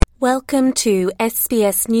Welcome to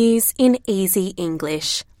SBS News in Easy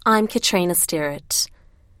English. I'm Katrina Stirrett.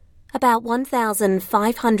 About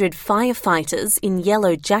 1,500 firefighters in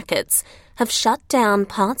yellow jackets have shut down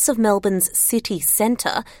parts of Melbourne's city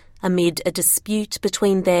centre amid a dispute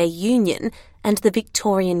between their union and the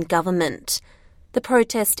Victorian government. The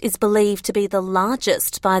protest is believed to be the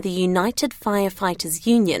largest by the United Firefighters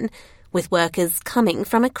Union, with workers coming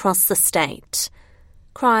from across the state.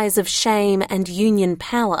 Cries of shame and union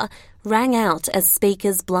power rang out as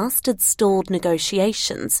speakers blasted stalled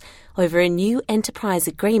negotiations over a new enterprise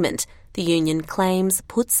agreement the union claims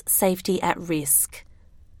puts safety at risk.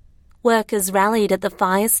 Workers rallied at the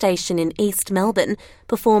fire station in East Melbourne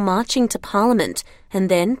before marching to Parliament and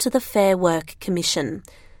then to the Fair Work Commission.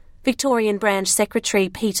 Victorian Branch Secretary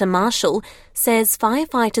Peter Marshall says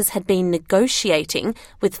firefighters had been negotiating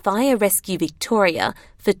with Fire Rescue Victoria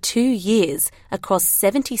for 2 years across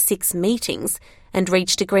 76 meetings and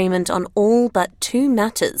reached agreement on all but 2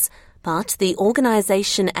 matters, but the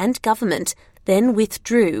organisation and government then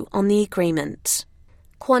withdrew on the agreement.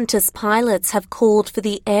 Qantas pilots have called for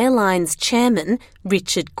the airline's chairman,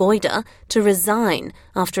 Richard Goyder, to resign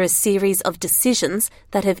after a series of decisions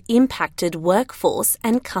that have impacted workforce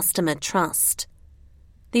and customer trust.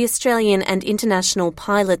 The Australian and International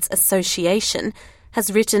Pilots Association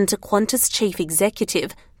has written to Qantas Chief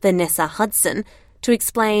Executive, Vanessa Hudson, to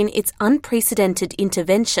explain its unprecedented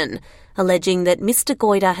intervention, alleging that Mr.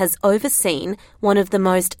 Goyder has overseen one of the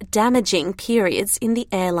most damaging periods in the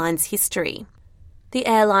airline's history. The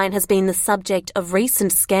airline has been the subject of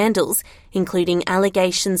recent scandals, including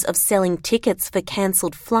allegations of selling tickets for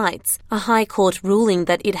cancelled flights, a High Court ruling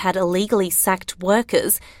that it had illegally sacked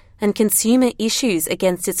workers, and consumer issues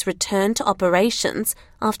against its return to operations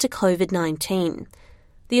after COVID-19.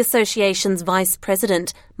 The association's Vice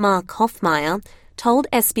President, Mark Hoffmeyer, told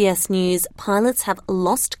SBS News pilots have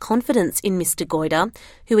lost confidence in Mr. Goyder,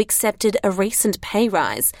 who accepted a recent pay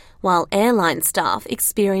rise, while airline staff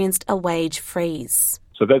experienced a wage freeze.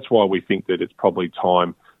 So that's why we think that it's probably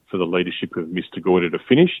time for the leadership of Mr. Goyder to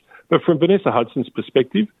finish. But from Vanessa Hudson's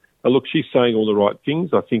perspective, look, she's saying all the right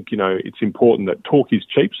things. I think, it's important that talk is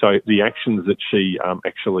cheap, so the actions that she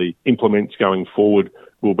actually implements going forward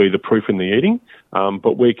will be the proof in the eating.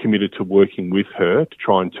 But we're committed to working with her to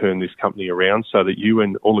try and turn this company around so that you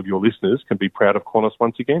and all of your listeners can be proud of Qantas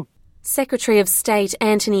once again. Secretary of State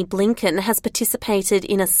Antony Blinken has participated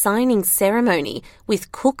in a signing ceremony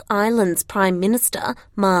with Cook Islands Prime Minister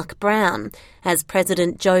Mark Brown as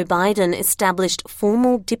President Joe Biden established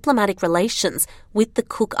formal diplomatic relations with the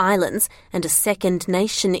Cook Islands and a second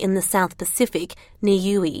nation in the South Pacific,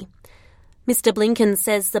 Niue. Mr. Blinken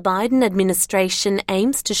says the Biden administration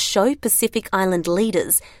aims to show Pacific Island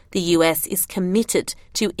leaders the US is committed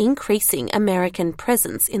to increasing American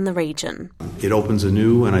presence in the region. It opens a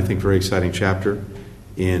new and I think very exciting chapter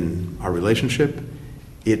in our relationship.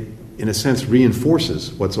 It, in a sense,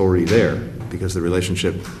 reinforces what's already there because the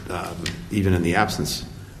relationship, even in the absence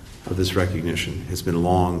of this recognition, has been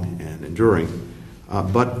long and enduring.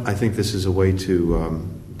 But I think this is a way to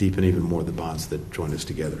deepen even more the bonds that join us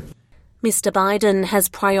together. Mr. Biden has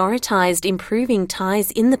prioritised improving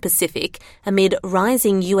ties in the Pacific amid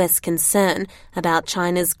rising US concern about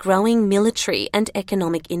China's growing military and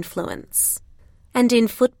economic influence. And in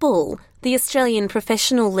football, the Australian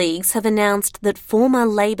professional leagues have announced that former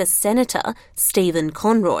Labor Senator Stephen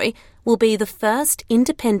Conroy will be the first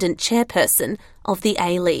independent chairperson of the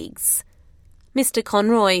A-Leagues. Mr.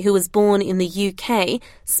 Conroy, who was born in the UK,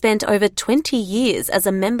 spent over 20 years as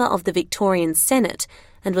a member of the Victorian Senate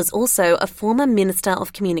and was also a former Minister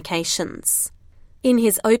of Communications. In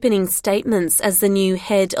his opening statements as the new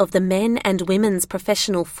head of the Men and Women's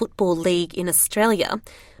Professional Football League in Australia,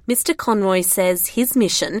 Mr. Conroy says his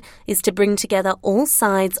mission is to bring together all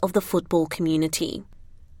sides of the football community.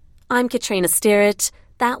 I'm Katrina Stirrett.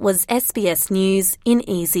 That was SBS News in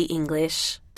Easy English.